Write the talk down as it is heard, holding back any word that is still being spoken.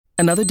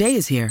Another day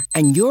is here,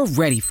 and you're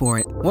ready for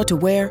it. What to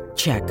wear?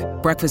 Check.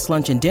 Breakfast,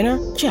 lunch, and dinner?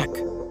 Check.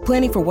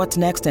 Planning for what's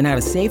next and how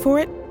to save for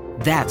it?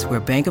 That's where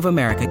Bank of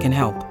America can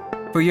help.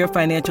 For your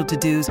financial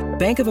to-dos,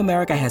 Bank of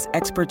America has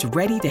experts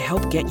ready to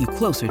help get you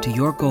closer to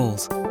your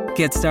goals.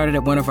 Get started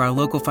at one of our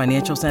local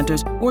financial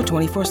centers or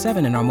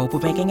 24/7 in our mobile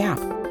banking app.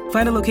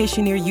 Find a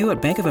location near you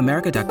at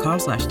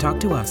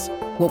bankofamerica.com/talktous.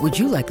 What would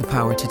you like the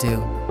power to do?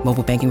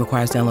 Mobile banking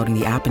requires downloading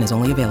the app and is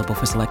only available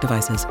for select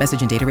devices.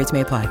 Message and data rates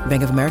may apply.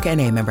 Bank of America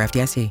N.A., member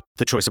FDIC.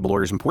 The choice of a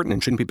lawyer is important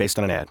and shouldn't be based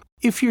on an ad.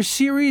 If you're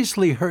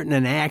seriously hurt in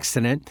an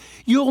accident,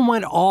 you'll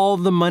want all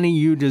the money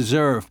you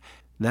deserve.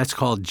 That's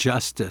called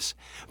justice.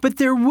 But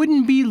there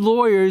wouldn't be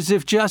lawyers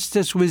if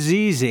justice was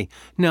easy.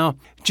 No,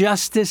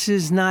 justice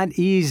is not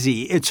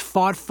easy. It's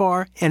fought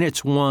for and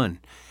it's won.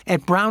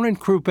 At Brown &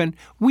 Crouppen,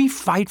 we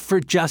fight for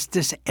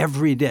justice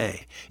every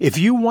day. If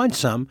you want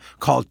some,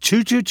 call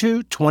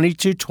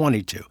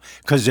 222-2222.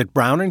 Because at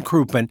Brown &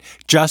 Crouppen,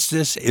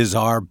 justice is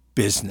our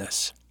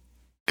business.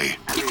 You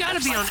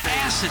gotta be on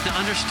acid to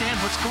understand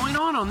what's going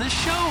on this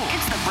show.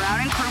 It's the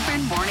Brown and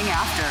Crouppen Morning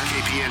After.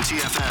 KPNT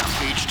FM,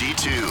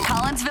 HD2.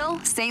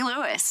 Collinsville, St.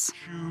 Louis.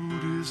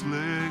 Shoot his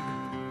leg.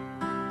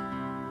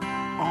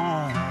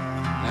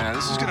 Yeah,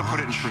 this is gonna put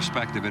it in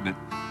perspective, isn't it?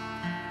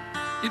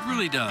 It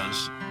really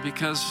does,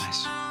 because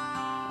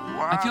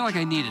I feel like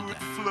I needed that.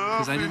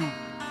 Because I didn't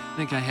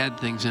think I had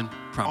things in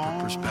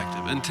proper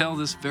perspective until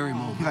this very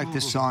moment. I like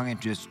this song and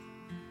just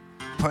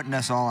putting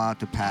us all out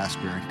to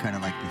pasture, kind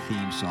of like the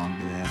theme song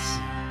to this.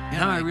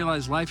 Now I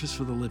realize life is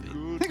for the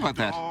living. Think about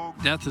that.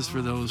 Death is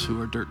for those who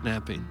are dirt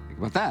napping. Think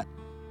about that.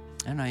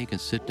 And now you can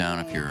sit down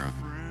if you're a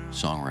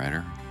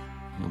songwriter.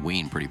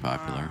 Ween pretty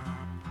popular.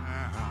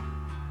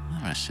 I'm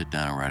going to sit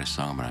down and write a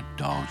song about a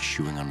dog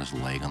chewing on his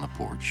leg on the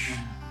porch.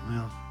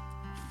 Well,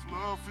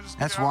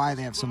 That's why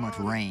they have so much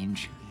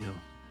range. yeah.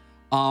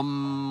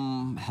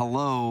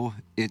 Hello,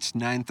 it's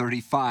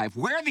 9:35.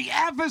 Where the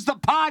F is the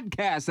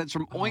podcast? That's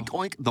from Oink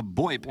Oink, the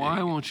boy pig.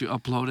 Why won't you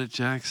upload it,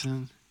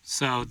 Jackson?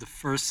 So the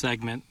first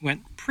segment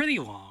went pretty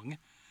long.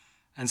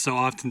 And so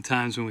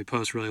oftentimes when we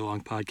post really long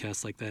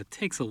podcasts like that, it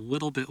takes a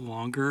little bit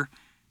longer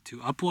to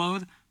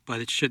upload, but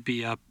it should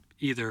be up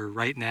either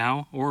right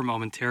now or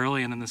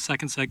momentarily. And then the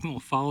second segment will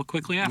follow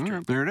quickly after.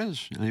 Right, there it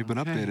is. You've been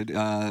updated.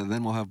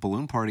 Then we'll have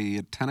Balloon Party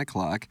at 10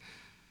 o'clock.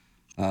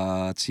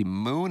 Let's see,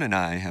 Moon and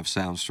I have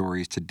sound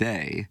stories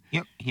today.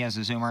 Yep, he has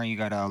a Zoomer. You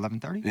got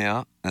 11:30?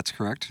 Yeah, that's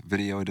correct.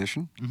 Video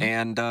edition.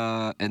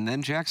 Mm-hmm. And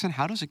then, Jackson,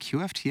 how does a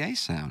QFTA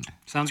sound?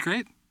 Sounds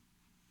great.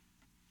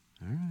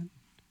 All right.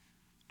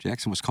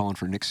 Jackson was calling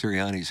for Nick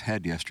Sirianni's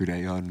head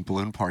yesterday on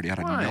Balloon Party out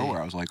of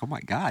nowhere. I was like, oh,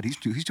 my God, he's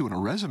doing a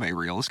resume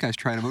reel. This guy's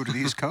trying to move to the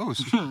East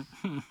Coast.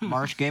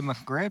 Marsh gave him a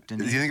script.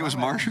 Do you think it was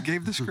Marsh who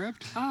gave the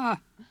script?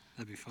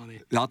 That'd be funny.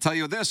 I'll tell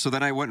you this. So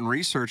then I went and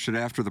researched it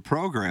after the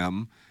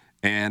program,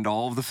 and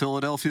all of the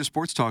Philadelphia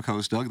Sports Talk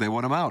hosts, Doug, they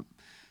want him out.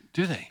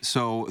 Do they?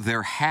 So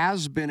there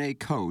has been a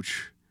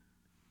coach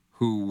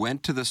who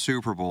went to the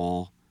Super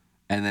Bowl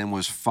and then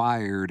was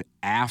fired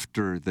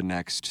after the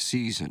next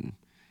season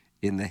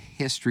in the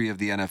history of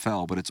the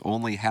NFL, but it's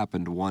only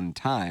happened one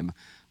time.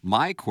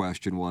 My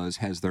question was,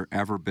 has there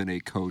ever been a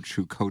coach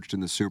who coached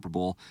in the Super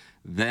Bowl,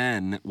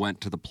 then went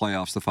to the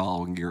playoffs the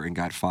following year and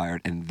got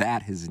fired? And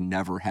that has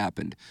never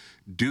happened.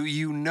 Do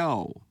you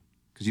know,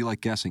 because you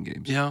like guessing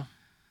games, Yeah.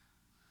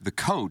 the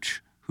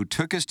coach who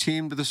took his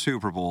team to the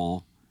Super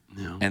Bowl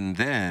and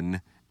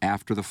then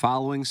after the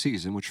following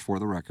season, which for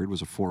the record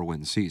was a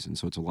 4-win season,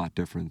 so it's a lot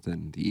different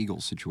than the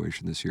Eagles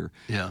situation this year,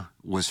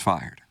 was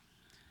fired?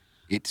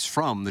 It's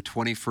from the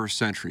 21st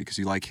century, because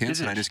you like hints,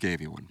 and I just gave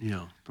you one.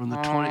 Yeah. From the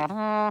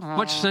 20...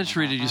 Which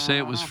century did you say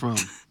it was from?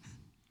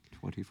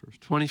 21st.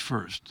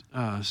 21st.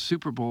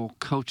 Super Bowl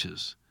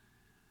coaches.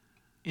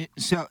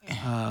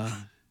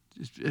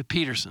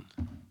 Peterson.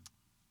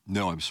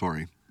 No, I'm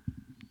sorry.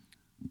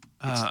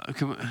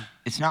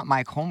 It's not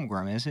Mike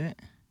Holmgren, is it?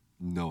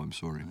 No, I'm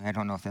sorry. I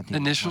don't know if that thing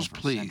Initials, was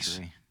please.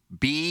 century.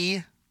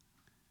 B.C.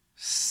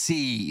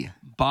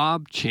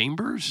 Bob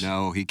Chambers?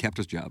 No, he kept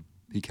his job.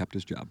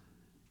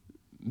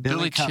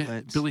 Billy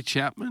Cutlets.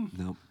 Chapman?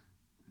 No.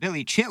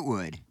 Billy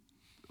Chitwood.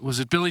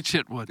 Was it Billy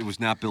Chitwood? It was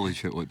not Billy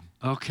Chitwood.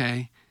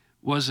 Okay.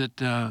 Was it...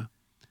 Bill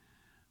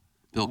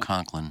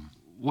Conklin.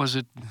 Was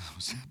it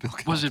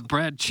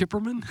Brad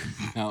Chipperman?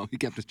 No, he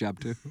kept his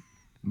job too.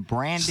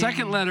 Brandon.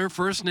 Second letter,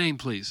 first name,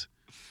 please.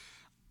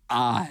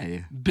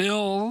 I.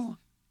 Bill.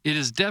 It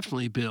is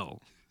definitely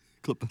Bill.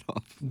 Clip it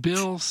off.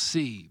 Bill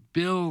C.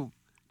 Bill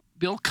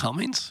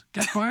Cummings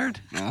got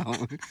fired?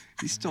 No,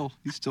 he's still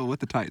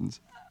with the Titans.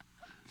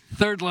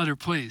 Third letter,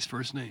 please,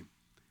 first name.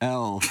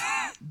 L.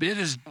 It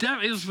is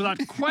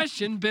without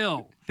question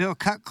Bill. Bill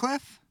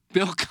Cutcliffe?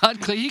 Bill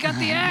Cutcliffe. He got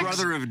the X.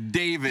 Brother of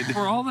David.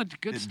 For all the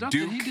good stuff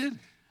Duke. that he did.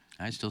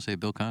 I still say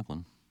Bill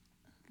Conklin.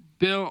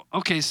 Bill,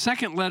 okay,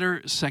 second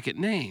letter, second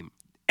name.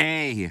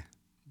 A.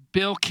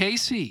 Bill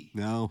Casey.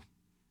 No.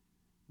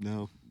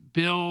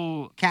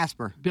 Bill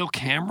Casper. Bill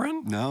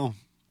Cameron? No.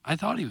 I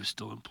thought he was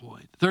still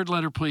employed. Third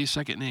letter, please,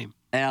 second name.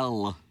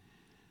 L.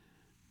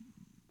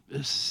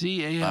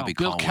 C-A-L. Bobby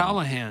Bill Caldwell.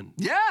 Callahan.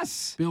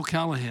 Yes. Bill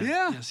Callahan.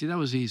 Yeah. See, that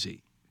was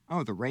easy.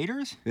 Oh, the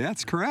Raiders? Yeah,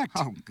 that's correct.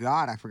 Oh,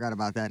 God, I forgot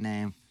about that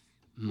name.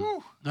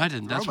 Whew. I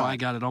didn't. That's why I Throwback.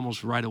 got it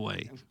almost right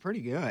away. It was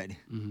pretty good.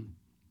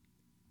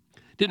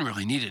 Didn't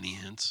really need any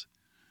hints.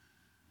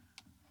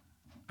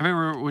 I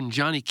remember when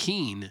Johnny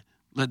Keane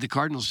led the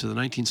Cardinals to the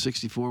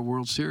 1964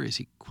 World Series.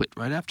 He quit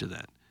right after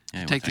that.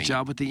 Yeah, Take the with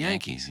job with the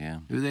Yankees, yeah.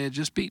 who they had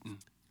just beaten.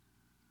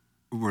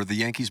 Were the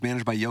Yankees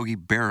managed by Yogi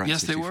Berra? in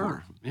Yes, they 64?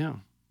 were. Yeah.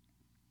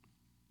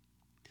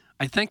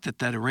 I think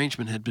that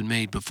arrangement had been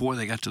made before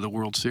they got to the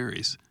World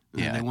Series.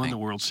 And Yeah, they I won think- the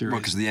World Series.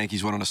 Well, because the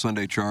Yankees went on a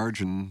Sunday charge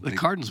and The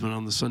Cardinals went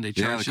on the Sunday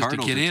charge yeah, the just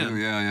Cardinals to get did in. too.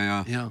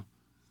 Yeah. Yeah.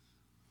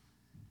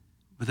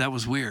 But that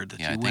was weird that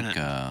Yeah, you I win think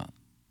it.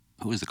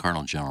 who was the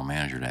Cardinal general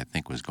manager that I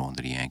think was going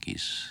to the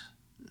Yankees?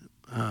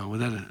 Was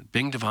that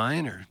Bing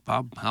Devine or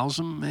Bob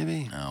Howsam,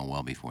 maybe? No,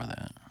 well before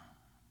that.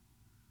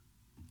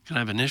 Can I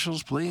have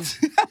initials, please?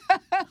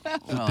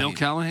 Well, Bill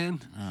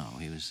Callahan? No,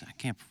 he was. I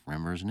can't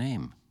remember his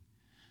name.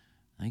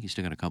 I think he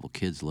still got a couple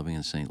kids living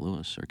in St.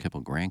 Louis, or a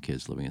couple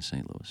grandkids living in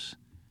St. Louis.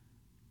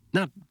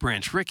 Not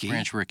Branch Rickey.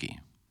 Branch Rickey.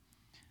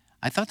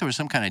 I thought there was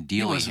some kind of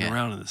deal. He wasn't had.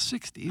 around in the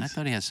 60s. I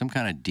thought he had some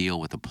kind of deal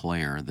with a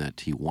player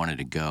that he wanted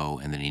to go,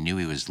 and then he knew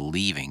he was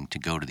leaving to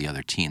go to the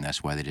other team.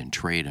 That's why they didn't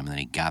trade him. And then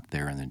he got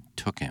there and then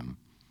took him.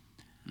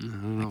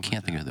 I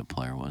can't think of who the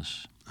player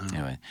was.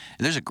 Anyway,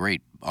 there's a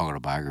great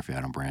autobiography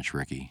out on Branch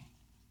Rickey.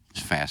 It's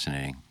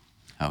fascinating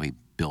how he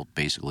built.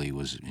 Basically,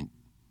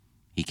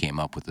 he came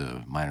up with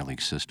the minor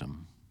league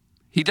system.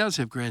 He does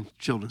have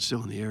grandchildren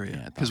still in the area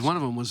Yeah, because one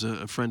of them was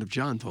a friend of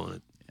John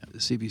Vaughn at the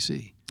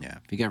CBC. Yeah,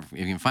 if you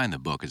can find the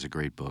book, it's a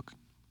great book.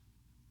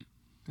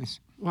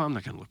 Well, I'm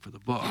not going to look for the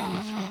book.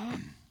 But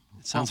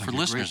it sounds for like a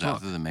listeners great out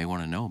book. there that may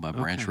want to know about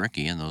Branch Okay.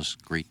 Rickey and those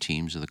great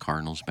teams of the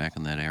Cardinals back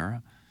in that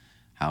era,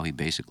 how he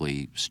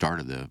basically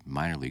started the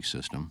minor league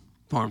system.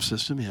 Farm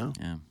system, yeah.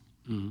 Yeah.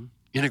 Mm-hmm.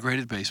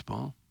 Integrated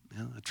baseball,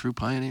 yeah, a true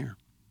pioneer.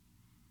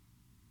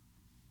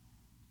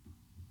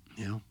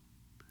 Yeah.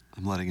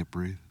 I'm letting it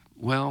breathe.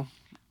 Well,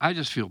 I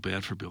just feel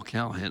bad for Bill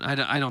Callahan.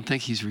 I don't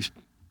think he's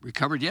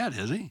recovered yet,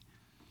 has he?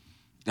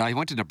 He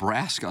went to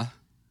Nebraska.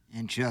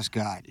 And just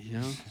got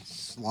Yeah.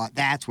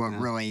 That's what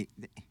really.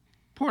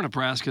 Poor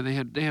Nebraska. They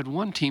had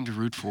one team to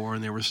root for,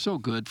 and they were so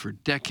good for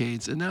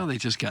decades, and now they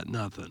just got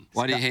nothing.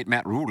 Why do you hate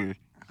Matt Rule?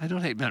 I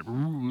don't hate Matt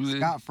Rule.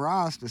 Scott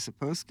Frost was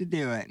supposed to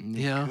do it, and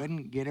they Yeah.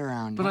 couldn't get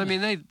around But it. I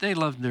mean, they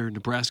love their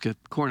Nebraska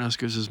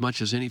Cornhuskers as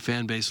much as any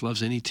fan base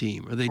loves any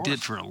team, or they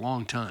did for a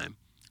long time.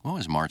 When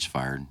was Martz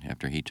fired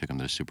after he took him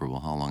to the Super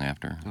Bowl? How long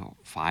after? Oh,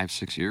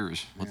 5-6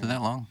 years. Was it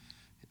that long?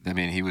 I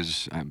mean, he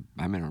was. I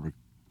remember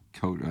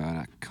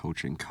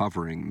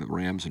covering the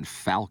Rams and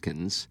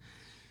Falcons.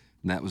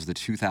 And that was the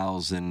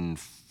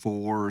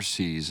 2004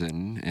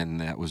 season,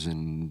 and that was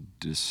in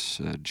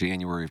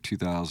January of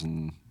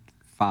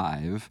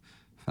 2005.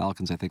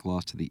 Falcons, I think,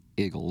 lost to the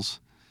Eagles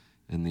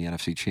in the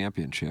NFC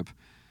Championship.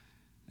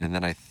 And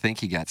then I think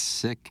he got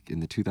sick in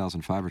the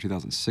 2005 or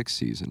 2006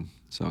 season.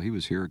 So he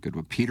was here a good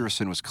one.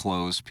 Peterson was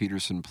close.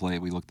 Peterson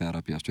played, we looked that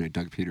up yesterday.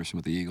 Doug Peterson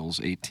with the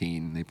Eagles,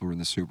 18. They were in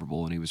the Super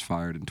Bowl, and he was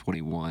fired in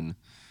 21.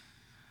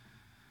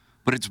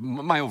 But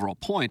my overall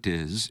point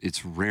is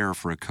it's rare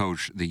for a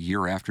coach the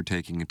year after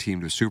taking a team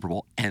to a Super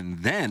Bowl and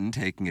then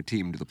taking a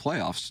team to the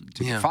playoffs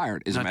to be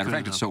fired. As a not matter of good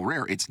fact, it's enough. so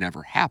rare, it's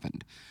never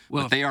happened.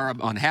 Well, but they are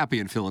unhappy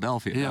in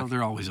Philadelphia. Yeah,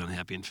 they're always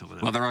unhappy in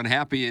Philadelphia. Well, they're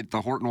unhappy at the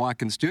Horton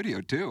Watkins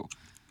studio, too.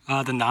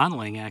 The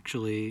non-wing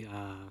actually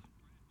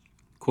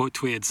quote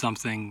tweeted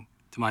something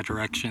to my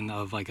direction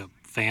of like a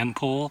fan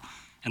poll,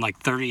 and like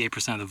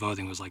 38% of the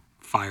voting was like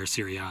fire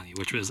Sirianni,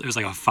 which was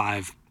like a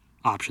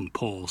 5-option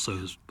poll, so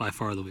it was by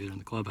far the leader in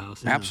the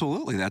clubhouse.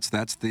 Absolutely. That's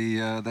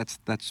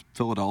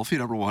Philadelphia,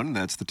 number one.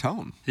 That's the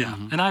tone. Yeah,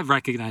 and I've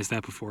recognized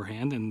that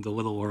beforehand, and the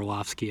little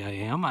Orlovsky I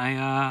am, I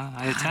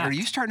attacked. Are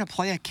you starting to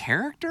play a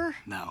character?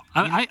 No,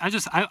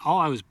 all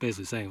I was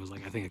basically saying was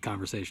like I think a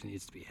conversation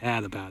needs to be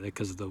had about it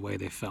because of the way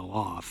they fell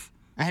off.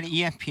 I had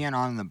ESPN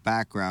on in the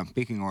background,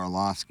 speaking of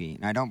Orlovsky,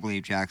 and I don't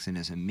believe Jackson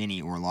is a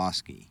mini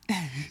Orlovsky.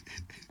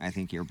 I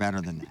think you're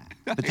better than that.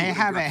 But they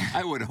have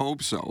I would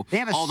hope so. They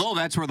have a- Although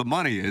that's where the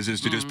money is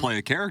to just play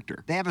a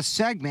character. They have a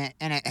segment,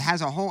 and it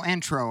has a whole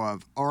intro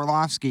of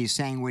Orlovsky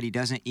saying what he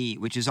doesn't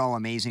eat, which is all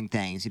amazing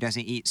things. He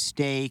doesn't eat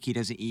steak. He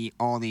doesn't eat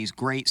all these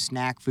great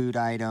snack food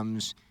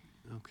items.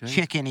 Okay.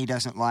 Chicken he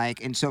doesn't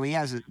like. And so they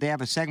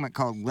have a segment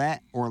called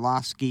Let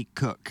Orlovsky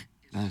Cook.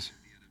 Nice.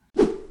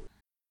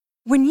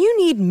 When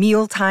you need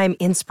mealtime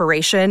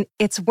inspiration,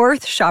 it's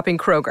worth shopping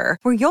Kroger,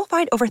 where you'll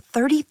find over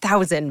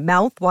 30,000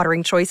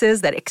 mouth-watering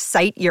choices that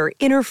excite your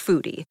inner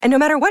foodie. And no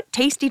matter what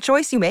tasty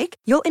choice you make,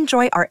 you'll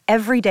enjoy our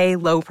everyday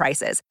low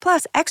prices,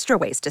 plus extra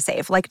ways to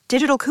save, like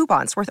digital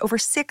coupons worth over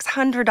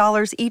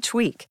 $600 each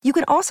week. You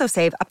can also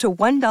save up to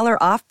 $1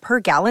 off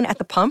per gallon at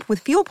the pump with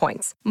fuel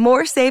points.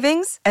 More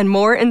savings and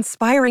more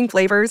inspiring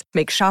flavors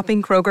make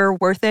shopping Kroger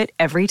worth it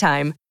every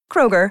time.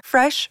 Kroger,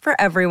 fresh for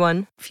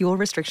everyone. Fuel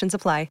restrictions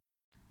apply.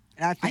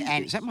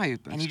 Is that my?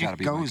 And he gotta just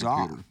be my goes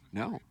computer. off.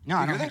 No. No,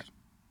 I You don't hear hear.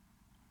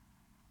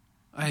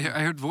 that?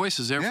 I heard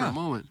voices there for Yeah. a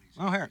moment.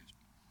 Oh, here.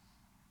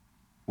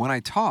 when I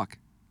talk.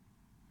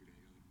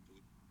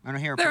 I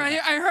don't hear it. There,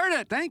 I heard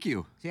it. Thank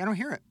you. See, I don't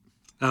hear it.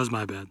 That was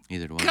my bad.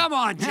 Neither do I. Come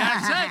on,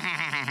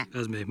 Jackson. That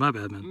was me. My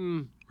bad,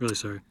 man. Really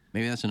sorry.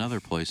 Maybe that's another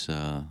place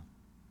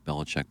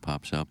Belichick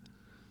pops up.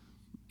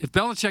 If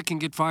Belichick can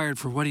get fired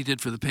for what he did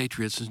for the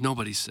Patriots, then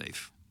nobody's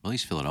safe. Well, at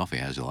least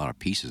Philadelphia has a lot of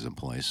pieces in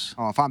place.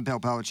 Oh, if I'm Bill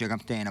Belichick,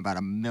 I'm staying about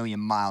 1,000,000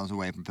 miles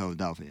away from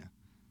Philadelphia.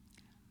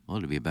 Well,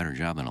 it'd be a better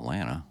job than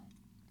Atlanta.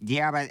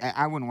 Yeah, but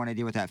I wouldn't want to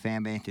deal with that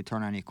fan base to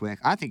turn on you quick.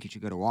 I think you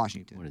should go to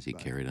Washington. What does he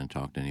carry? Doesn't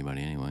talk to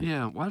anybody anyway.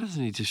 Yeah, why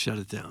doesn't he just shut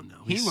it down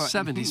now? He's He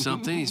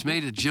 70-something. He's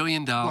made $1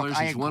 jillion. Look,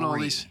 I He's won all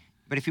agree. these.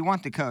 But if you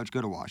want the coach, go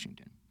to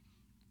Washington.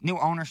 New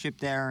ownership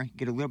there,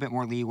 get a little bit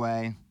more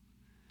leeway,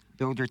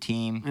 build your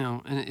team. You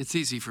know, and it's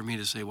easy for me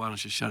to say, why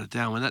don't you shut it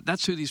down? When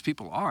that's who these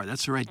people are.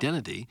 That's their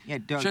identity. Yeah,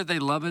 Doug. Sure, they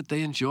love it.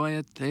 They enjoy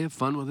it. They have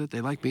fun with it.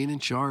 They like being in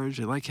charge.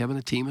 They like having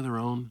a team of their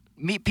own.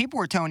 People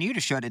were telling you to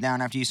shut it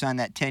down after you signed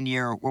that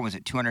 10-year, what was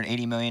it,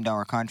 $280 million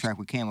contract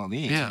with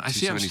KMOV. Yeah, I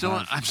see. I'm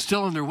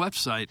still on their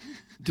website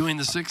doing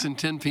the 6 and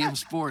 10 p.m.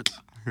 sports.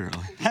 Really?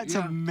 That's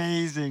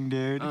amazing,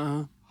 dude.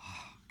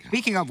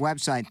 Speaking of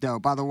website, though,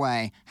 by the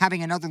way,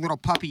 having another little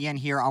puppy in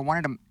here, I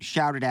wanted to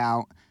shout it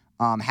out.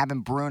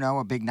 Having Bruno,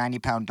 a big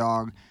 90-pound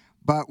dog.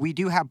 But we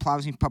do have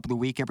Plowsy Pup of the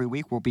Week every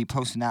week. We'll be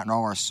posting that on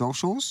all our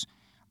socials.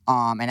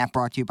 And that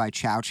brought to you by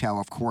Chow Chow,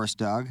 of course,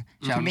 Doug.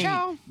 Chow to me,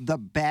 Chow. the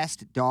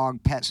best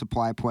dog pet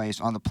supply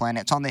place on the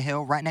planet. It's on the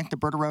hill right next to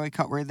Bertarelli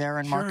Cutlery there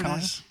in Sure it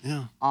Marconi. is.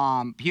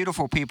 Yeah.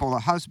 Beautiful people.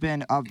 The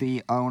husband of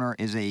the owner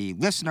is a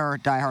listener,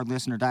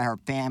 diehard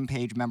fan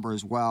page member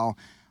as well.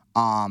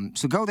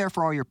 So go there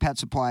for all your pet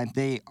supply.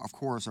 They, of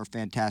course, are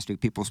fantastic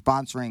people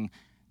sponsoring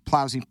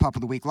Plowsy Pup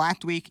of the Week.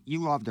 Last week,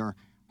 you loved her.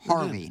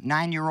 Harley,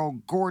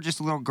 9-year-old,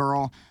 gorgeous little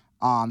girl.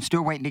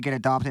 Still waiting to get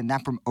adopted, and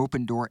that from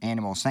Open Door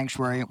Animal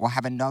Sanctuary. We'll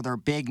have another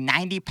big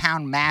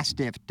 90-pound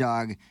Mastiff,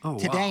 Doug,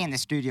 today in the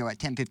studio at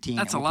 10:15.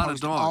 That's a lot of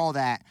dogs. All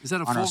that Is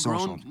that a on our full-grown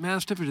social.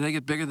 Mastiff, or do they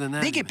get bigger than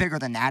that? They get bigger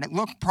than that. It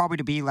looked probably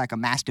to be like a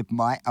Mastiff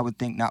mutt, I would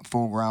think, not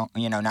full-grown,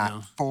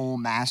 not full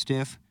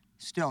Mastiff.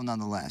 Still,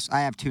 nonetheless,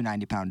 I have two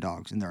 90-pound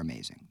dogs, and they're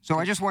amazing. So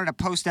I just wanted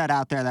to post that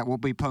out there, that we'll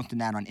be posting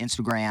that on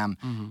Instagram,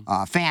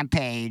 fan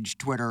page,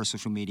 Twitter,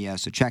 social media.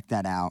 So check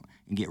that out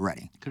and get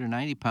ready. Could a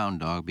 90-pound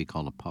dog be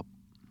called a pup?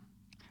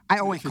 I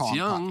always If it's call it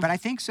young. pup, but I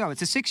think so.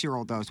 It's a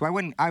 6-year-old, though, so I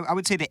wouldn't. I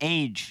would say the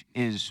age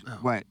is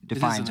what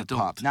defines a adult.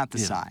 pup, not the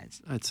Yeah,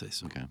 size. I'd say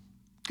so. Okay.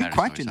 Good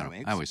question, though,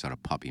 I always thought a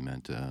puppy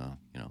meant,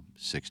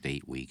 6 to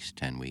 8 weeks,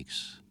 10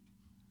 weeks.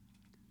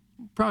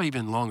 Probably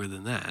even longer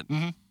than that.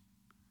 Mm-hmm.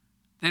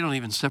 They don't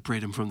even separate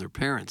them from their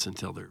parents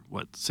until they're,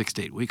 6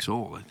 to 8 weeks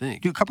old, I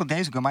think. Dude, a couple of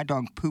days ago, my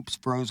dog poops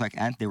froze like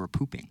as they were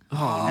pooping.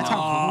 Oh, That's how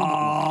cold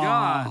it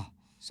was. God.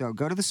 So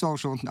go to the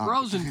social.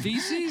 Frozen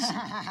feces?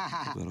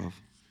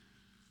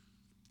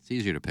 It's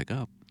easier to pick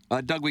up.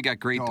 Doug, we got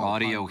great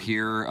audio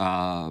here.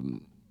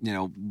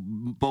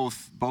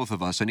 Both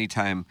of us,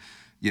 anytime,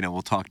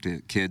 we'll talk to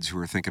kids who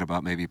are thinking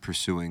about maybe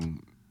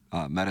pursuing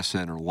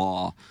medicine or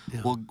law,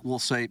 we'll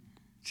say...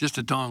 Just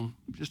a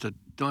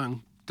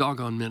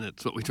doggone minute,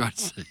 is what we try to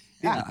say.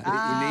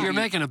 Yeah, You're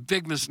making a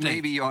big mistake.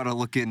 Maybe you ought to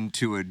look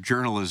into a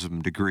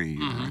journalism degree,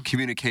 or a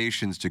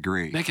communications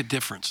degree. Make a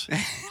difference.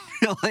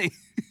 Really?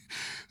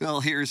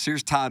 Well,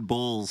 here's Todd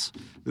Bowles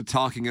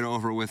talking it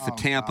over with the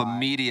Tampa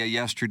media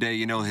yesterday.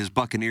 His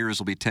Buccaneers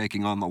will be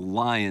taking on the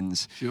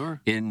Lions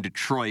in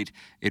Detroit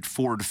at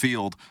Ford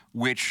Field,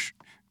 which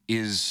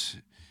is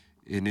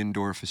an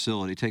indoor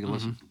facility. Take a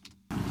listen.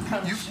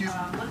 Coach,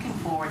 looking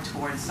forward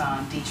towards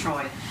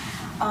Detroit.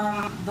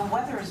 The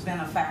weather has been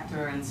a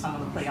factor in some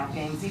of the playoff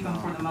games, even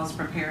for the most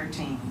prepared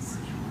teams.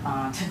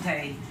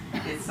 Today,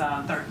 it's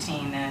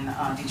 13 in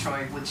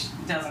Detroit, which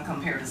doesn't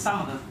compare to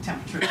some of the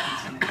temperatures we've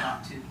seen it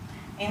drop to.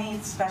 Any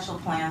special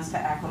plans to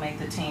acclimate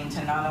the team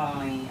to not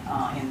only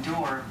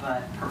endure,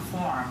 but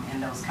perform in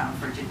those kind of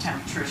frigid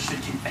temperatures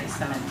should you face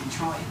them in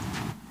Detroit?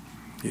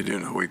 You do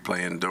know we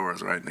play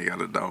indoors, right? And they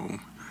got a dome.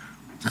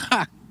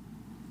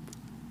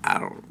 I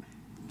don't...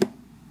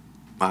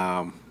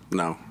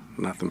 no,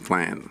 nothing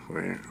planned.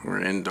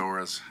 We're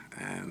indoors,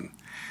 and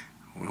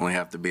we only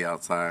have to be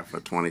outside for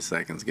 20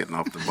 seconds getting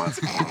off the bus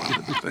going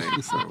to the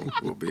thing, so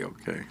we'll be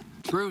okay.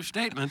 True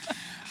statement.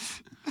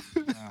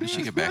 We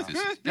should get back to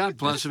this. God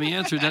bless him. He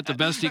answered that the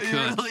best he could.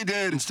 He really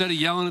did. Instead of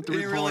yelling at the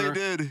reporter. He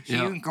really did. So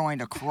you're going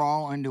to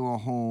crawl into a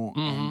hole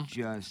and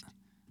just...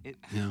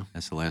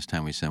 That's the last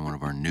time we sent one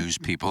of our news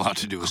people out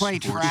to do a Clay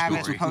sports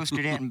Travis story.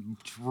 posted it and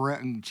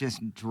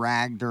just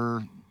dragged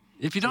her.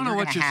 If you don't know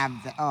what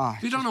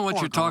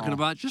you're talking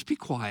about, just be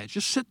quiet.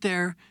 Just sit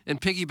there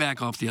and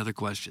piggyback off the other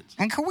questions.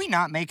 And can we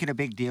not make it a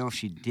big deal if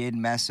she did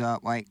mess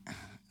up? Like,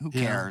 who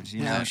cares?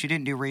 You know, she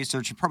didn't do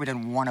research. She probably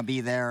didn't want to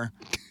be there.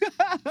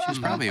 She's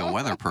probably a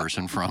weather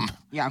person from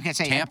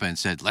Tampa and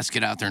said, let's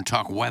get out there and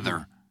talk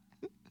weather.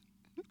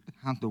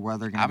 How's the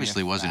weather going to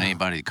Obviously wasn't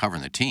anybody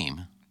covering the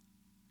team.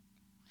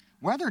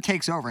 Weather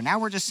takes over. Now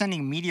we're just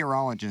sending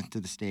meteorologists to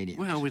the stadium.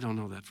 Well, we don't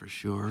know that for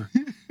sure.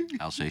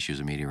 I'll say she was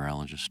a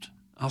meteorologist.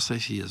 I'll say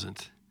she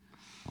isn't.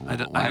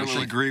 I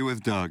will agree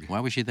with Doug. Why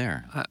was she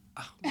there?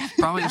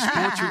 Probably a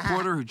sports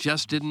reporter who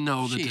just didn't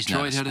know that She's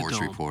Detroit not a had a sports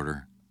dome.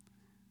 reporter.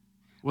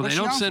 Well, But they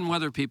she don't also- send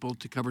weather people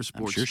to cover I'm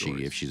sports sure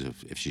stories. if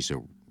she's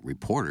a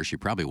reporter, she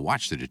probably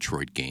watched the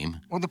Detroit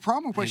game. Well, the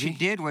problem with what she Maybe.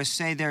 did was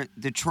say that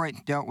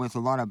Detroit dealt with a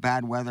lot of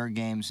bad weather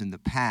games in the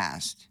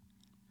past.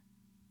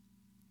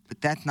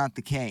 But that's not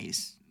the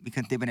case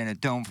because they've been in a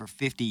dome for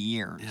 50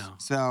 years. Yeah.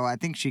 So I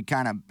think she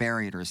kind of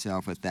buried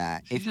herself with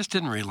that. She just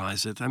didn't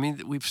realize it. I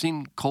mean, we've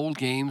seen cold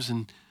games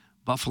in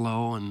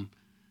Buffalo and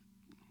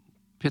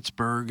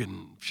Pittsburgh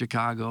and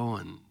Chicago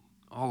and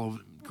all over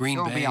Green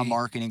She'll Bay. be a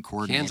marketing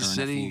coordinator Kansas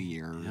in a City. few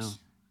years. Yeah.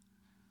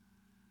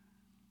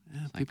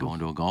 Yeah, It's like going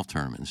to a golf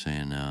tournament and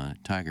saying,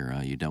 Tiger,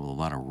 you dealt with a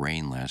lot of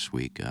rain last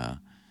week. How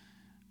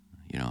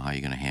are you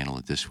going to handle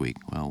it this week?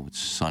 Well, it's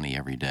sunny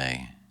every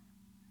day.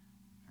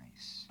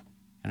 Nice.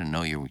 Got to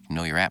know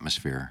your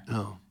atmosphere.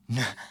 Oh.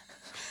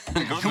 Can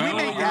we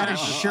make that a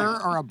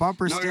shirt or a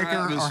bumper sticker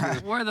or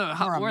Where the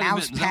or a where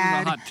mouse the mittens?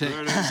 pad? That was a hot take.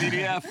 There it is,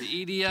 EDF.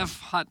 The EDF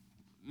hot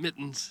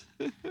mittens.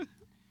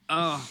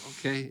 Oh,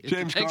 okay. If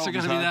James the takes are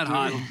going to be that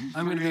hot,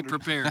 I'm going to be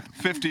prepared.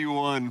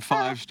 51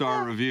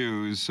 five-star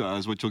reviews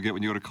is what you'll get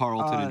when you go to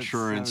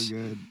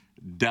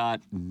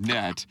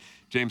CarltonInsurance.net.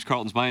 James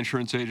Carlton's my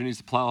insurance agent. He's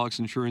the Plowhawks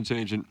insurance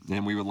agent,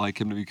 and we would like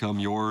him to become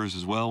yours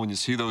as well. When you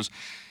see those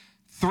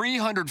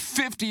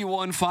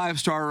 351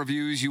 five-star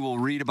reviews, you will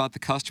read about the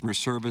customer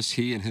service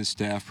he and his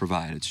staff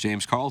provide. It's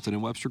James Carlton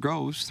in Webster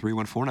Groves,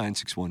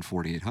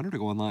 314-961-4800, or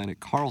go online at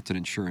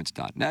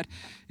CarltonInsurance.net.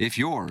 If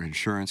your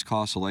insurance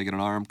costs a leg and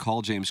an arm,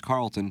 call James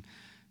Carlton,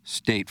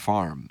 State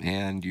Farm,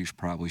 and you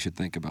probably should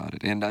think about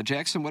it. And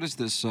Jackson, what is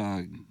this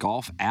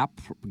golf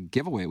app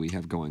giveaway we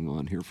have going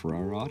on here for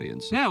our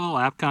audience? Yeah, a little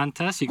app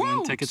contest. You can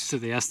win tickets to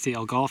the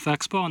STL Golf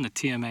Expo on the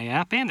TMA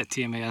app and at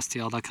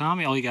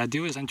TMASTL.com. All you got to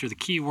do is enter the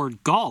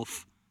keyword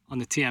golf on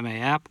the TMA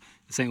app.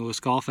 The St. Louis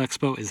Golf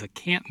Expo is a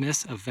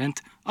can't-miss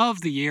event of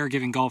the year,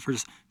 giving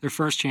golfers their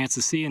first chance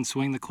to see and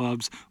swing the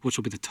clubs, which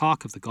will be the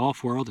talk of the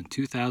golf world in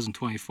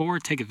 2024.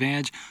 Take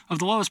advantage of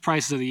the lowest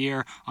prices of the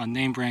year on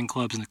name-brand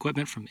clubs and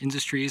equipment from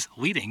industry's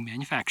leading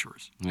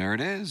manufacturers. There it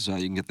is. You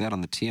can get that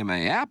on the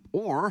TMA app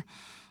or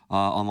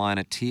online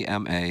at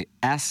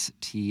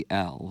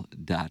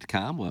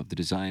TMASTL.com. We'll have the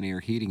design, air,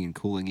 heating, and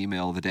cooling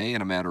email of the day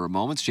in a matter of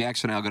moments.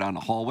 Jackson and I will go down the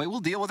hallway. We'll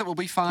deal with it. We'll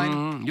be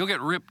fine. You'll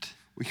get ripped.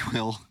 We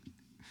will.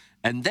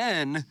 And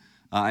then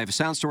I have a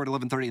sound story at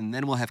 11:30, and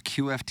then we'll have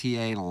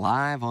QFTA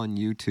live on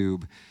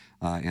YouTube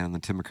and on the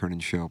Tim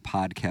McKernan Show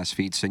podcast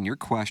feed. Send your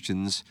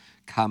questions,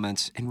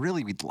 comments, and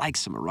really we'd like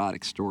some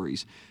erotic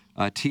stories.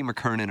 T.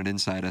 McKernan at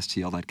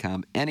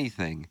InsideSTL.com.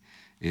 Anything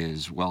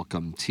is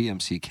welcome.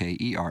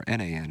 TMCKERNAN at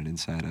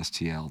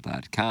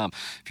InsideSTL.com.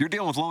 If you're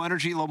dealing with low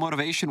energy, low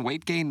motivation,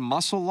 weight gain,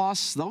 muscle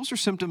loss, those are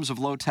symptoms of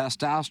low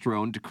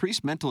testosterone.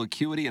 Decreased mental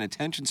acuity and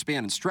attention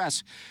span and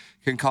stress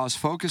can cause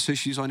focus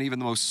issues on even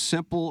the most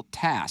simple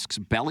tasks.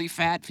 Belly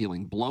fat,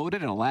 feeling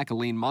bloated, and a lack of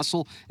lean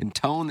muscle and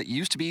tone that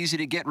used to be easy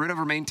to get rid of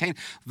or maintain.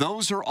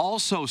 Those are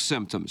also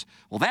symptoms.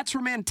 Well, that's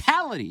where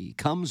Mentality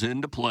comes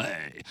into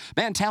play.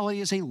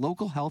 Mentality is a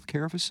local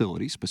healthcare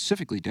facility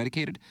specifically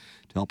dedicated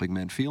to helping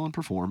men feel and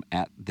perform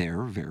at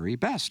their very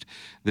best.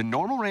 The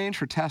normal range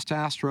for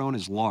testosterone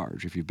is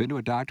large. If you've been to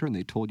a doctor and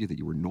they told you that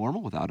you were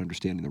normal without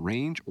understanding the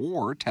range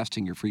or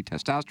testing your free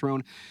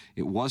testosterone,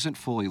 it wasn't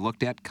fully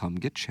looked at, come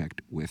get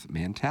checked with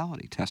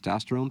Mentality.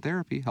 Testosterone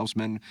therapy helps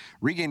men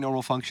regain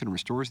normal function and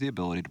restores the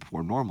ability to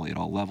perform normally at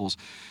all levels.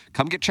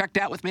 Come get checked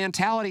out with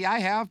Mentality. I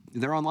have.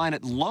 They're online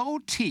at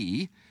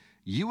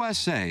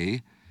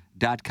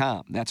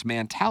lowtusa.com. That's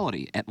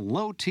Mentality at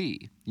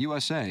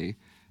lowtusa.com.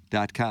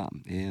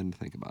 And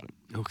think about it.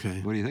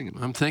 Okay. What are you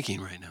thinking? I'm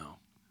thinking right now.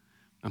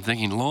 I'm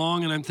thinking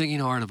long and I'm thinking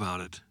hard about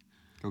it.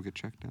 Go get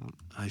checked out.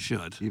 I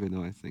should. Even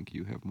though I think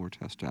you have more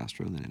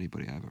testosterone than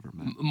anybody I've ever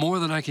met. More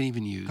than I can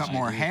even use. Got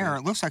more hair.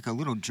 It looks like a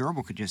little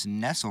gerbil could just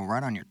nestle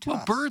right on your tusk.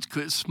 Well, birds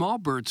could. Small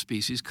bird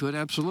species could,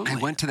 absolutely. I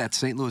went to that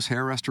St. Louis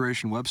hair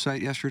restoration website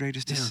yesterday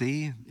just to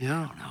see.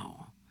 Yeah. I don't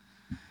know.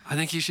 I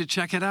think you should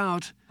check it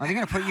out. Are they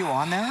going to put you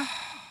on there?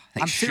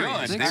 I'm should.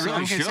 serious. They I'm really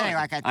gonna should. say,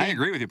 like, I I think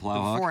agree with you,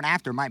 Plowhawk. Before and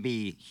after might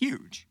be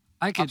huge.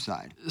 I could.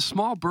 Upside.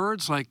 Small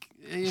birds like,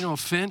 a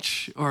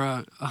finch or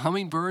a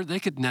hummingbird, they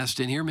could nest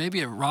in here.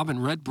 Maybe a robin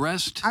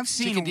redbreast. I've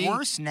seen chickadee.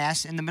 worse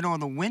nests in the middle of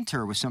the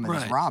winter with some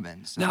of these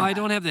robins. Now, I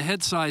don't have the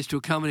head size to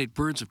accommodate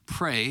birds of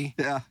prey.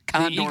 Yeah,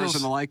 condors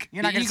and the like.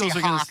 You're not going to see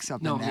hawks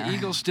up in there. The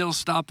eagles still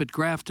stop at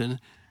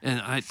Grafton,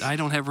 and I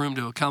don't have room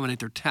to accommodate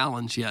their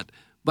talons yet.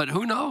 But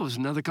who knows?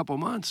 Another couple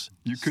of months.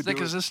 You could thick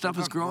do as it. this stuff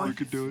is growing. You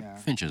could do it.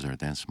 Finches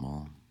aren't that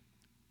small.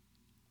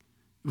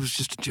 It was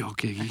just a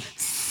joke, Iggy.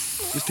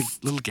 Just a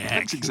little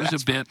gag. It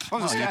was a bit.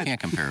 Well, you can't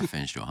compare a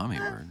finch to a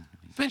hummingbird.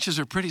 Finches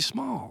are pretty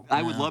small.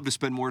 I would love to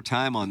spend more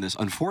time on this.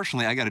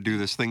 Unfortunately, I got to do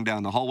this thing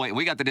down the hallway.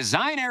 We got the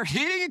design, air,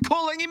 heating, and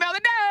cooling email of the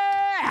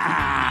day.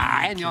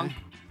 And Young.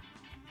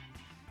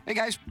 Hey,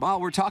 guys, while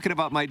we're talking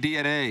about my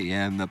DNA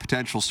and the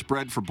potential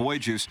spread for boy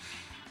juice,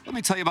 let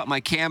me tell you about my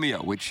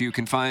Cameo, which you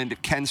can find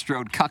at Ken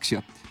Strode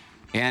Cuxia.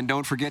 And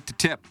don't forget to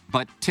tip,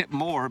 but tip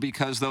more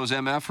because those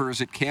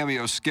MFers at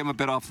Cameo skim a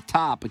bit off the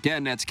top.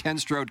 Again, that's Ken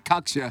Strode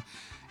Cuxia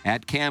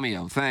at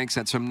Cameo. Thanks.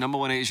 That's from number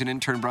one Asian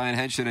intern Brian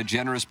Henson, a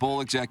generous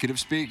bowl executive.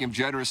 Speaking of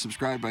generous,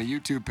 subscribe to my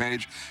YouTube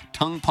page.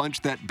 Tongue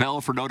punch that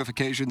bell for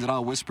notifications, and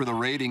I'll whisper the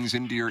ratings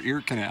into your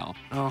ear canal.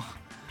 Oh,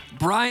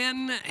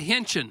 Brian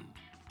Henson,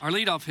 our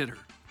leadoff hitter.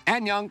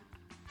 And Young.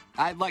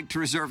 I'd like to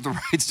reserve the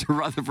rights to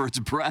Rutherford's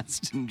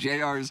breast and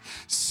JR's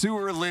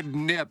sewer lid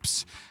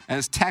nips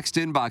as text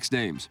inbox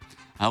names.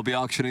 I'll be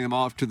auctioning them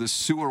off to the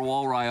sewer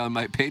walleye on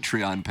my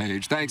Patreon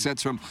page. Thanks.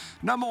 That's from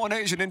number one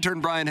Asian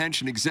intern Brian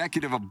Henson,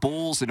 executive of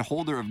Bulls and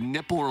holder of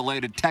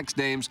nipple-related text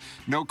names.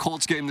 No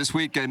Colts game this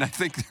weekend. I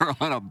think they're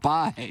on a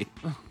bye.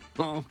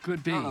 Oh,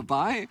 could be. On a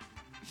bye?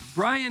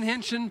 Brian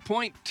Henson,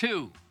 point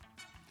 2.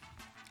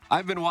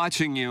 I've been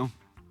watching you.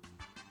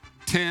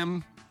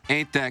 Tim,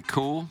 ain't that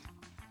cool?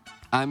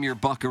 I'm your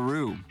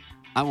buckaroo.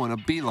 I want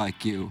to be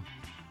like you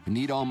and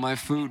eat all my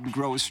food and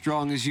grow as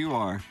strong as you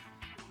are.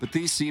 But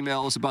these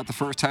emails about the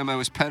first time I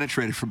was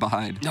penetrated from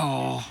behind.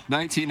 No.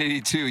 1982,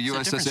 It's a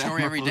USS different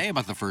story Admiral. every day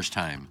about the first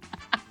time.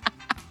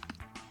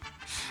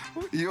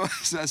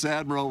 USS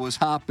Admiral was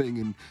hopping,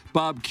 and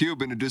Bob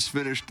Cuban had just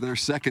finished their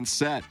second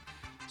set.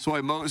 So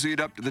I moseyed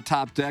up to the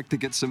top deck to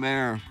get some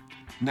air.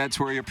 And that's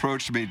where he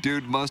approached me.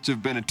 Dude must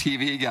have been a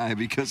TV guy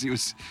because he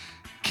was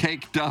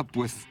caked up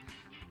with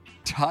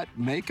Tut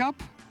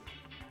makeup?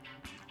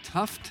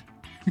 Tuft?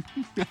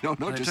 I don't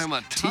know, just talking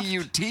about Tuft?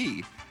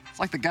 T-U-T. It's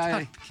like the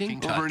guy King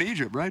over Tut. in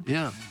Egypt, right?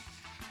 Yeah.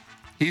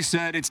 He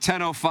said, it's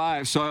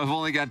 10:05, so I've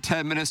only got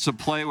 10 minutes to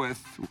play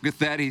with. With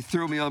that, he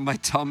threw me on my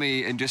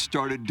tummy and just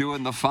started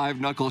doing the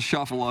 5-knuckle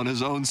shuffle on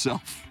his own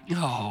self.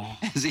 Oh.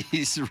 As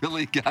he's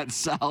really got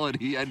solid,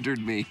 he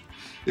entered me.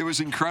 It was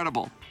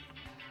incredible.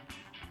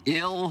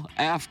 Ill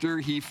after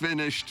he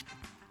finished,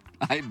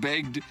 I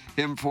begged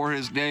him for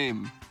his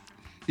name.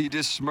 He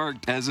just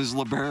smirked as his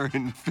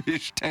LeBaron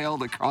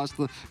fishtailed across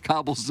the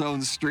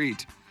cobblestone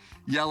street,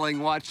 yelling,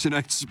 watch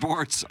tonight's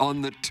sports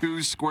on the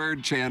 2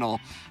 Squared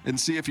channel and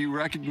see if you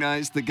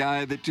recognize the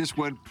guy that just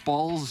went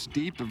balls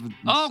deep.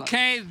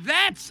 Okay,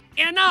 that's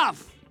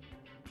enough.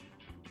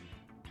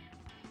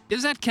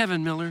 Is that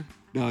Kevin Miller?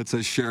 No, it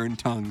says Sharon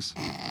Tongues.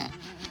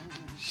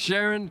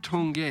 Sharon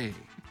Tongue,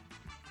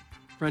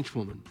 French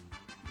woman.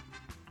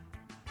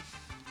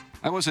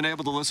 I wasn't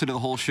able to listen to the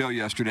whole show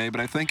yesterday,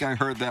 but I think I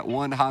heard that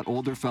one hot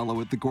older fellow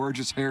with the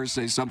gorgeous hair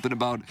say something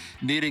about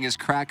needing his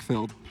crack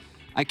filled.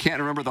 I can't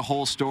remember the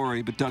whole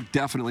story, but Doug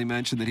definitely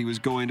mentioned that he was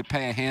going to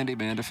pay a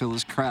handyman to fill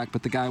his crack,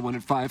 but the guy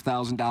wanted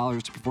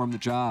 $5,000 to perform the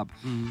job.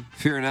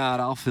 Fear not,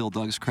 I'll fill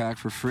Doug's crack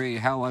for free.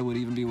 Hell, I would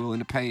even be willing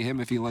to pay him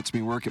if he lets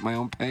me work at my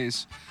own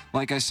pace.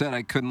 Like I said,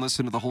 I couldn't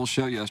listen to the whole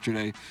show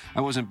yesterday.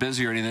 I wasn't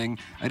busy or anything.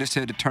 I just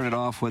had to turn it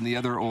off when the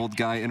other old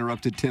guy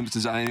interrupted Tim's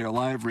Design Air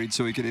live read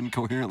so he could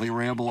incoherently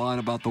ramble on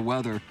about the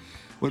weather.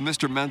 When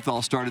Mr.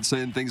 Menthol started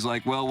saying things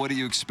like, well, what do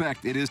you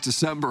expect? It is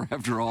December,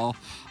 after all.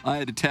 I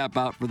had to tap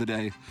out for the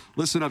day.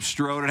 Listen up,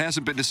 Strode. It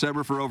hasn't been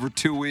December for over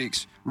 2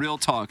 weeks. Real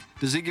talk.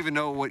 Does he even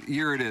know what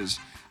year it is?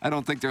 I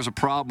don't think there's a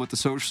problem with the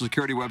Social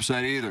Security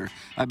website either.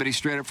 I bet he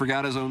straight up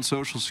forgot his own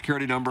Social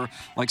Security number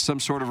like some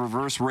sort of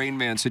reverse Rain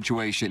Man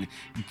situation.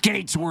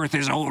 Gatesworth,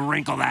 his old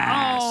wrinkled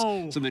ass.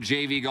 Oh. From the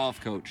JV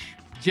golf coach.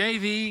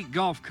 JV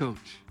golf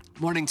coach.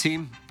 Morning,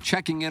 team.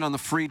 Checking in on the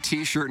free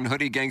T-shirt and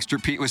hoodie Gangster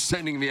Pete was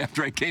sending me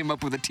after I came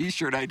up with a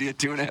T-shirt idea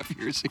 2.5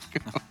 years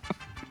ago.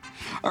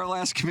 Our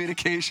last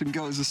communication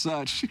goes as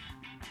such.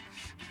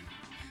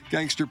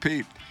 Gangster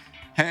Pete.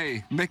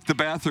 Hey, Mick the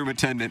bathroom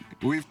attendant,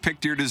 we've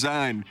picked your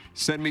design.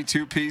 Send me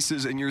 2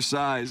 pieces in your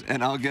size,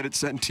 and I'll get it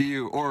sent to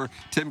you. Or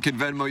Tim can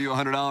Venmo you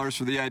 $100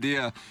 for the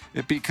idea.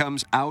 It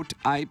becomes out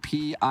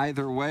IP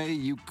either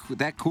way.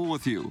 That cool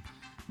with you?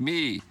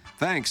 Me.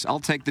 Thanks. I'll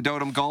take the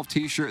Dotem golf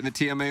T-shirt and the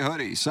TMA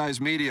hoodie, size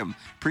medium.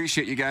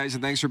 Appreciate you guys,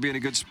 and thanks for being a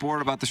good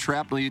sport about the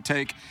shrapnel you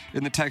take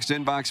in the text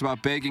inbox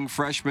about begging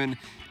freshmen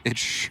at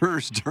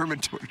Schur's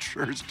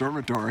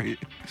dormitory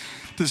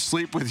to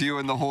sleep with you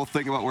and the whole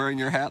thing about wearing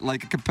your hat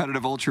like a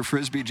competitive Ultra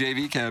Frisbee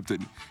JV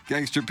captain.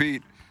 Gangster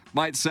Pete.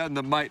 Might send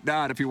them, might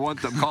not. If you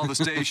want them, call the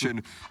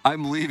station.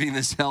 I'm leaving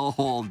this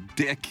hellhole,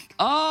 dick.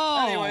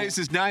 Oh! Anyways,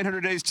 is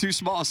 900 days too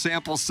small a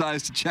sample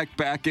size to check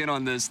back in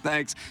on this?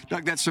 Thanks.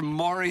 Doug, that's from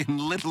Maury and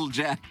Little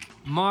Jack.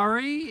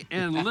 Maury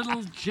and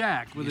Little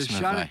Jack with a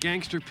shot at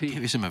Gangster Pete.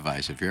 Give you some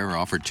advice. If you're ever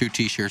offered 2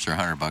 T-shirts or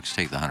 $100,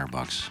 take the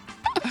 $100.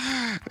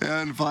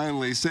 And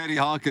finally, Sadie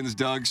Hawkins,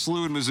 Doug,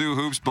 SLU and Mizzou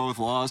Hoops both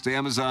lost.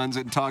 Amazon's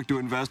in talk to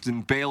invest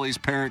in Bailey's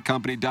parent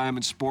company,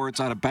 Diamond Sports,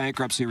 out of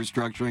bankruptcy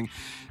restructuring.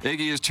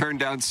 Iggy has turned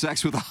down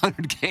sex with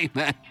 100 gay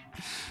men.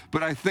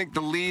 But I think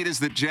the lead is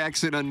that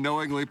Jackson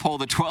unknowingly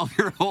pulled a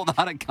 12-year-old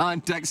out of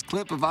context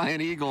clip of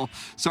Ian Eagle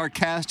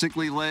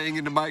sarcastically laying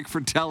into Mike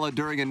Fratello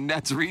during a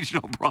Nets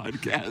regional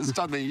broadcast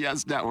on the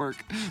Yes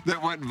Network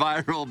that went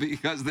viral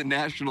because the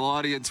national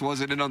audience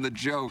wasn't in on the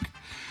joke.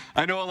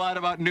 I know a lot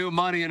about new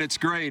money, and it's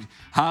great.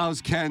 How's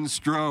Ken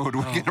Strode?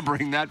 We're going to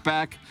bring that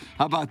back.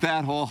 How about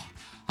that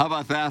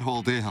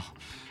whole deal?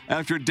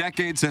 After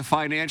decades of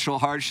financial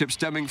hardship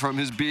stemming from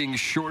his being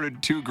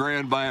shorted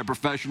 $2,000 by a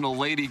professional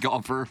lady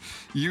golfer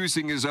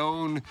using his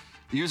own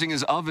using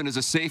his oven as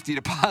a safety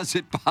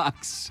deposit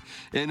box,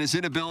 and his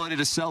inability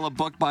to sell a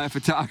book by a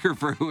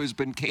photographer who has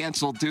been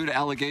canceled due to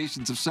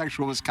allegations of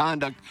sexual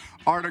misconduct,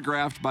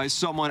 autographed by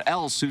someone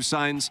else who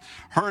signs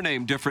her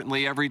name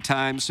differently every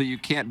time, so you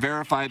can't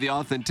verify the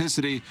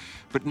authenticity.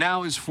 But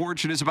now his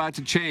fortune is about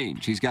to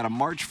change. He's got a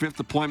March 5th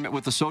appointment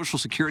with a Social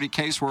Security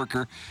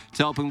caseworker to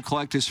help him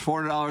collect his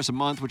 $400 a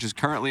month, which is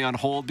currently on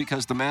hold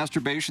because the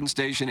masturbation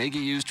station Iggy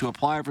used to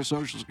apply for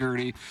Social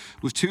Security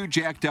was too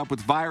jacked up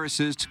with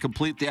viruses to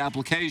complete the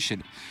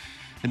application.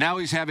 And now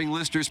he's having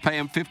listeners pay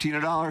him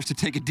 $1,500 to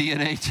take a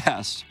DNA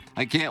test.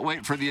 I can't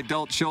wait for the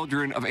adult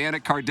children of Anna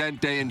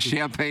Cardente and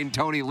Champagne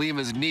Tony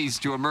Lima's niece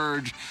to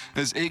emerge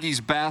as Iggy's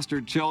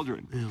bastard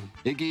children. Yeah.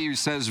 Iggy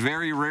says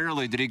very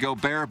rarely did he go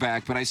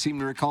bareback, but I seem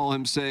to recall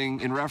him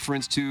saying in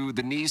reference to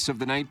the niece of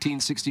the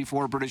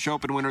 1964 British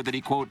Open winner that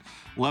he, quote,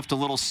 left a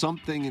little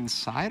something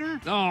inside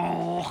her?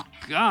 Oh,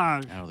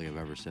 God. I don't think I've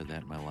ever said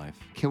that in my life.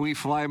 Can we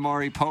fly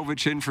Maury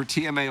Povich in for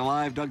TMA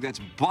Live? Doug, that's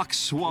Buck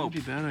Swope.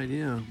 That'd be a bad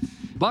idea.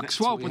 Buck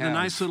Swope with a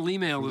nice little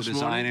email this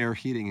morning. Design, Air,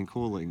 Heating, and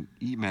Cooling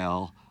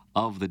email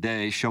of the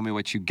day. Show me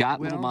what you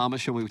got, little mama.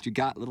 Show me what you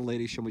got, little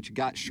lady. Show me what you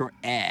got, short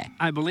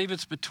I believe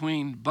it's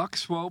between Buck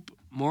Swope,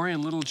 Maury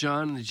and Little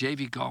John, and the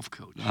JV golf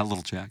coach.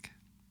 Little Jack.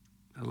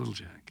 Little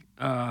Jack.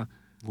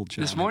 Little Jack.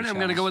 This morning I'm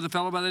going to go with a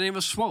fellow by the name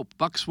of Swope,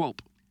 Buck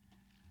Swope.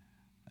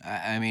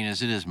 I mean,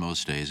 as it is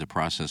most days, a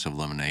process of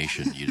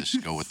elimination. You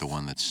just go with the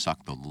one that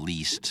sucked the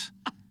least.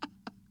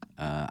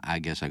 I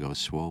guess I go with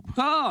Swope.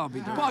 Oh,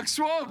 Buck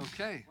Swope.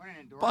 Okay.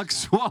 Buck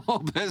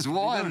Swope has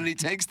won, and he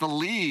takes the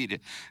lead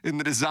in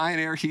the Design,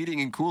 Air,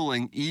 Heating, and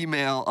Cooling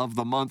email of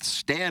the month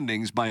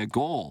standings by a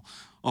goal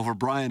over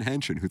Brian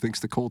Henson, who thinks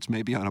the Colts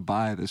may be on a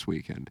bye this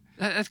weekend.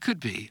 That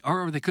could be,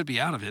 or they could be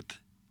out of it.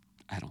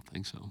 I don't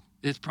think so.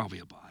 It's probably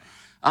a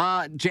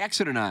bye.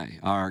 Jackson and I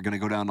are going to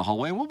go down the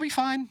hallway, and we'll be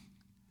fine.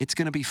 It's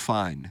going to be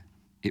fine.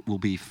 It will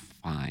be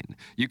fine.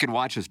 You can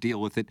watch us deal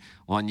with it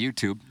on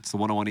YouTube. It's the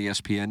 101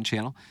 ESPN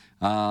channel.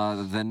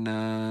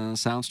 Then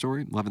Sound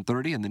Story,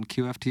 11:30, and then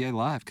QFTA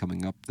Live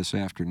coming up this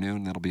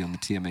afternoon. That'll be on the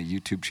TMA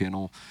YouTube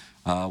channel.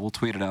 We'll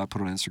tweet it out,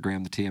 put it on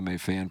Instagram, the TMA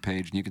fan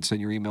page, and you can send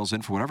your emails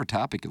in for whatever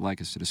topic you'd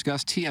like us to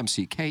discuss.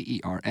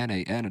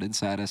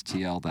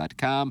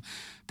 TMCKERNAN@InsideSTL.com.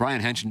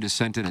 Brian Henson just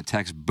sent in a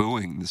text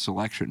booing the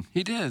selection.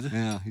 He did.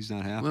 Yeah, he's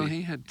not happy. Well,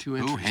 he had two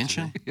entries. Ooh,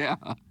 Henson? Yeah.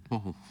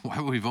 Oh, why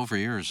would we vote for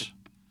yours?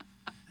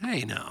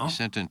 Hey, now. He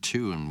sent in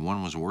two, and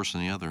one was worse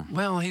than the other.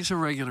 Well, he's a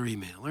regular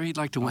emailer. He'd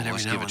like to win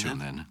every now and then. Let's give it to him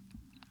then.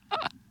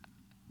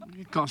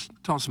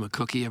 Toss him a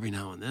cookie every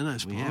now and then, I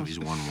suppose. We have. He's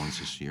won once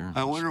this year.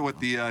 I wonder what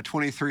the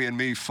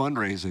 23andMe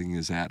fundraising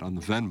is at on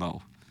the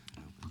Venmo.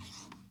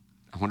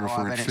 I wonder if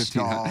we're at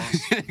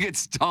 1,500. It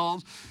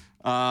stalled.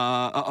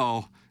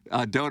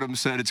 Dotem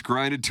said it's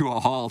grinded to a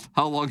halt.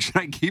 How long should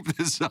I keep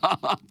this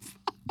up?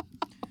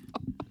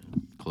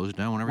 Close it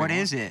down whenever What you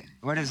want. is it?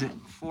 What is it?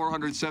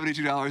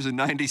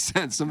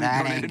 $472.90.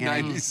 Somebody donated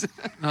 90 cents.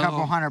 A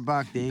couple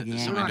 $100,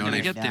 Diggy. We're not going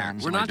to get there.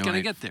 We're not going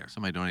to get there.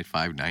 Somebody donate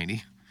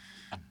 $5.90.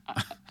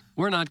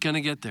 We're not going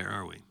to get there,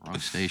 are we? Wrong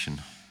station.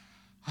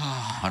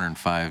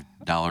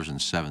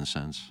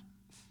 $105.07.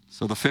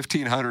 So the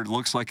 1,500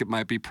 looks like it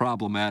might be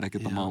problematic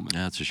at the moment.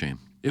 Yeah, that's a shame.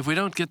 If we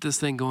don't get this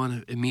thing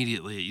going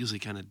immediately, it usually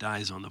kind of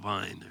dies on the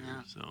vine there.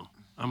 Yeah. So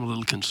I'm a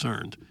little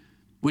concerned.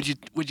 Would you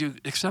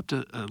accept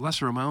a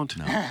lesser amount?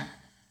 No.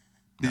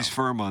 He's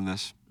firm on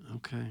this.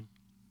 Okay.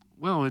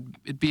 Well,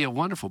 it'd be a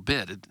wonderful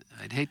bid.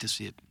 I'd hate to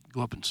see it go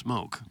up in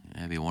smoke. Yeah,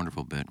 it'd be a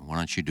wonderful bid. Why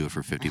don't you do it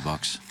for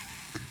 $50?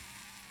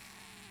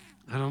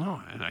 I don't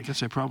know. I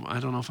guess I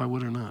don't know if I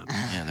would or not.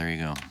 Yeah, there you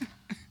go.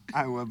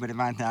 I would, but it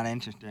might not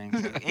interesting.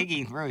 So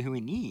Iggy's really who we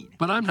need.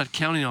 But I'm not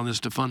counting on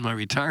this to fund my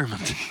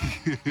retirement.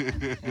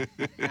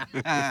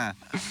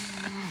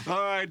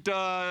 All right,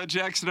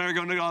 Jackson and I are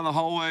going to go on the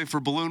hallway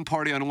for Balloon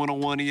Party on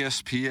 101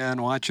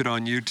 ESPN. Watch it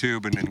on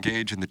YouTube and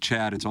engage in the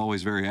chat. It's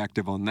always very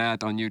active on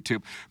that on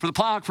YouTube. For the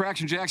Plowhawk, for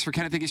Action Jacks, for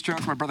Kenny Thiggy Stroke,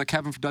 for my brother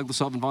Kevin, for Douglas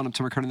Sullivan, Vaughn, and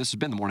Tim McKernan, this has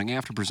been The Morning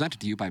After,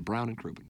 presented to you by Brown and Crouppen.